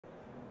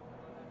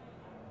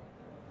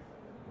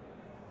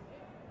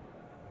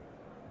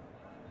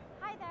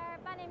Hi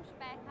there, my name's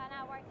Rebecca and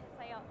I work at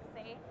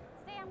Cioxy.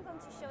 Today I'm going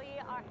to show you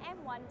our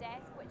M1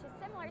 desk, which is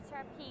similar to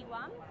our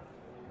P1,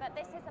 but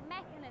this is a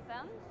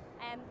mechanism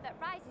that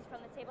rises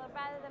from the table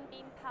rather than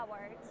being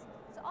powered.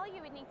 So all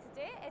you would need to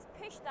do is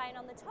push down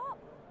on the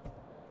top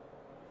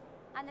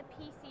and the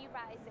PC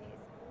rises.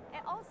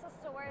 It also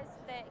stores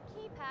the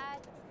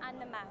keypad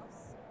and the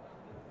mouse.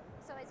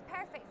 So it's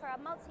perfect for a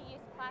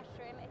multi-use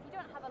classroom if you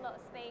don't have a lot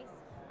of space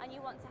and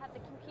you want to have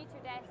the computer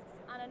desks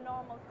and a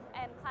normal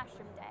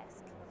classroom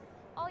desk.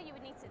 All you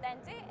would need to then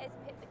do is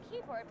put the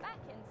keyboard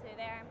back into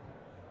there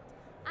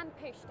and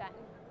push down.